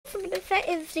set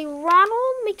is the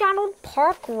Ronald McDonald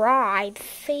Park Ride.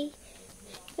 See?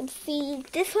 Let's see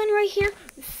this one right here.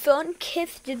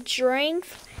 Sun-kissed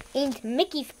drinks and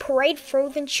Mickey's Parade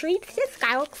frozen treats. This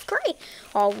guy looks great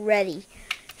already.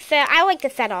 So I like the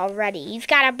set already. He's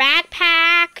got a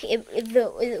backpack.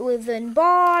 It was in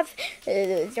balls.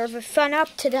 There's a sun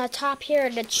up to the top here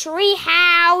in the tree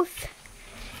house.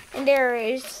 And there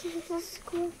is this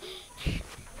cool.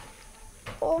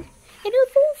 Oh, and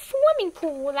there's a little swimming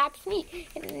pool. That's neat.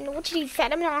 And which he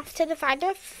set him off to the side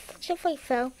just like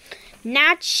so.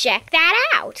 Now check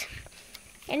that out.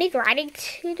 And he's riding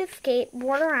to the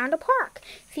skateboard around the park.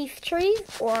 These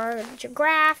trees or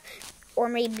grass or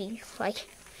maybe like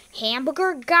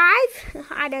hamburger guys.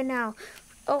 I don't know.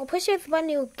 Oh, push this button.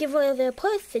 You'll give it a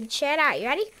push and check it out. You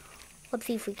ready? Let's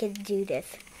see if we can do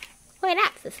this. Look at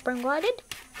that. It's spring loaded.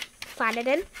 Slide it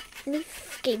in. And he's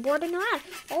skateboarding around.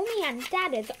 Oh man,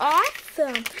 that is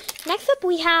awesome. Next up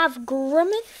we have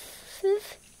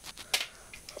Grimace's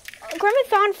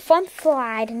Grimace on Fun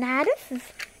Slide. Now this is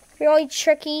really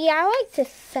tricky. I like this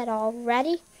set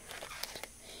already.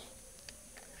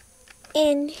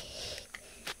 And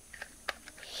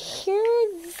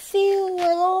here's the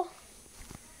little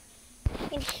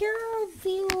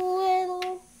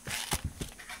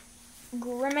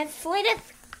Grimace.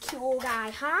 Latest cool guy,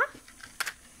 huh?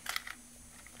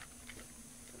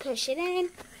 Push it in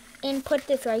and put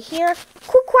this right here.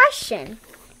 Cool question.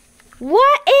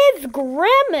 What is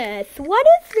Grimace? What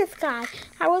is this guy?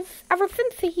 Ever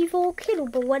since he's a little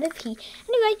kid, but what is he?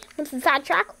 Anyway, once it's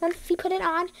sidetrack, once he put it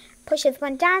on, push this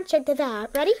one down, check this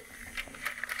out. Ready?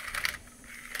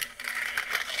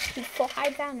 You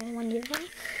slide down and when you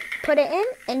put it in,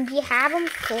 and you have him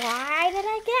slide it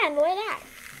again. Look at that.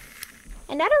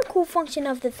 Another cool function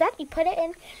of the set, you put it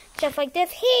in just like this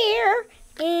here,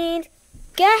 and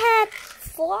go ahead,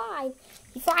 slide.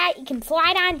 You can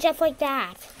slide on just like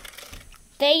that.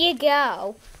 There you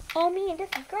go. Oh man,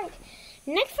 this is great.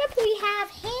 Next up we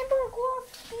have Hamburger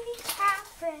City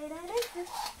Cafe. Now this is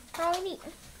really neat.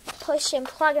 Push and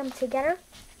plug them together.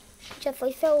 Just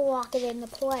like so, lock it into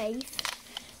place.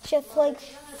 Just like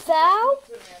so.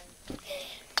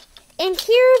 And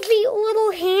here's the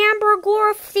little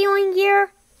hamburger feeling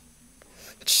here.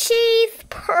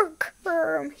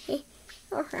 Cheeseburger.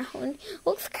 Around.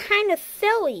 Looks kind of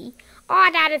silly. Oh,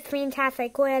 that is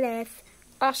fantastic. Look at this.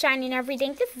 All shiny and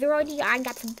everything. This is already, I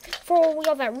got some 4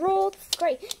 wheels that roll. This is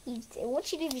great.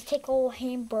 What you do is take a little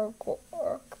hamburger.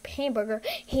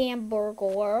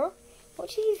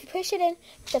 What you do is push it in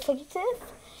just like this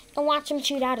and watch them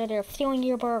shoot out of there, stealing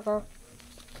your burger.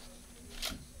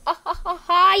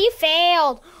 You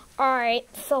failed. Alright,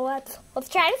 so let's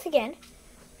try this again.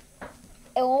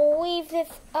 And we'll leave this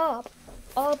up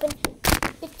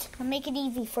and make it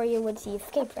easy for you once you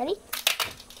escape. Ready?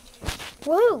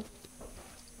 Woo!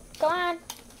 Go on.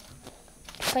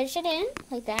 Push it in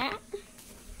like that.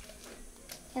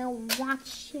 And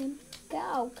watch him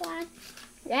go. Go on.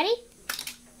 Ready?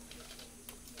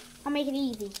 I'll make it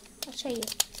easy. I'll show you.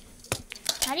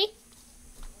 Ready?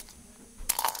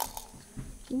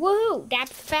 Woo!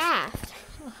 That's fast.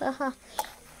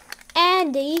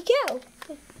 And there you go.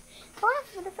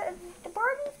 The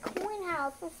Birdie's Coin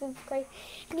House. This is great.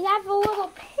 And you have a little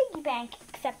piggy bank,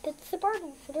 except it's the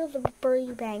Birdie. So there's a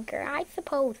Birdie banker, I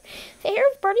suppose. So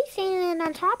here's Birdie standing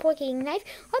on top looking nice.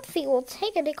 Let's see. We'll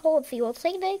take a nickel. Let's see. We'll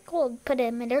take a nickel, put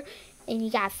him in there. And you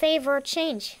got save or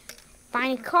change.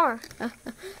 Find a car.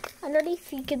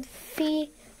 Underneath you can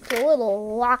see the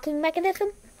little locking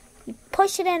mechanism. You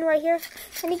push it in right here.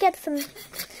 And you get some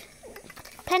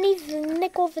pennies and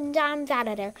nickels and dimes out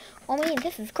of there. Oh man,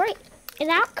 this is great. And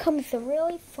now comes the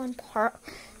really fun part.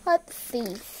 Let's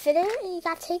see. Sit in and you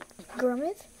gotta take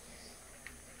Grimace.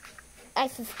 I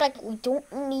suspect we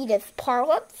don't need this part.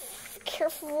 Let's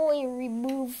carefully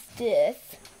remove this.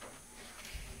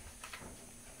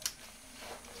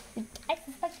 I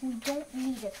suspect we don't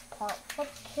need this part.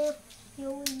 Let's carefully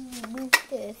remove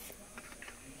this.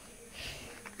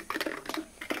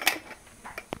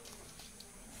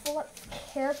 So let's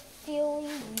carefully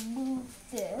remove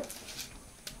this.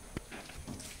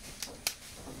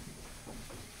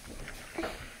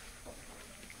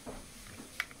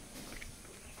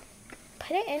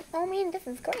 Put it in. Oh man, this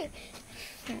is great.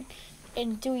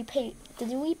 And do we place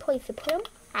the put them?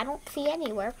 I don't see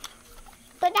anywhere.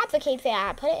 But that's okay if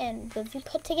I put it in. Does he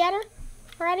put together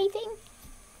or anything?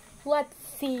 Let's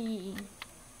see.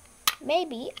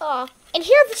 Maybe. And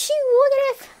here's the shoe. Look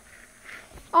at this.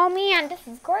 Oh man, this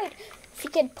is great. So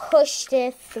you can push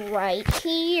this right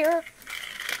here.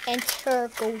 And here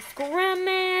goes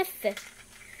Grimace.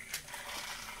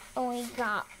 And we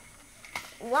got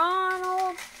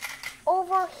Ronald.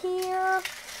 over here.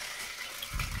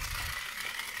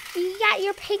 You got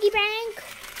your piggy bank,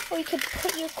 or you could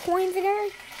put your coins in there,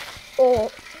 or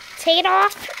take it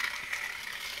off.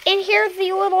 And here's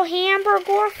the little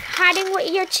hamburger hiding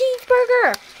with your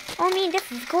cheeseburger. I mean,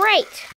 this is great.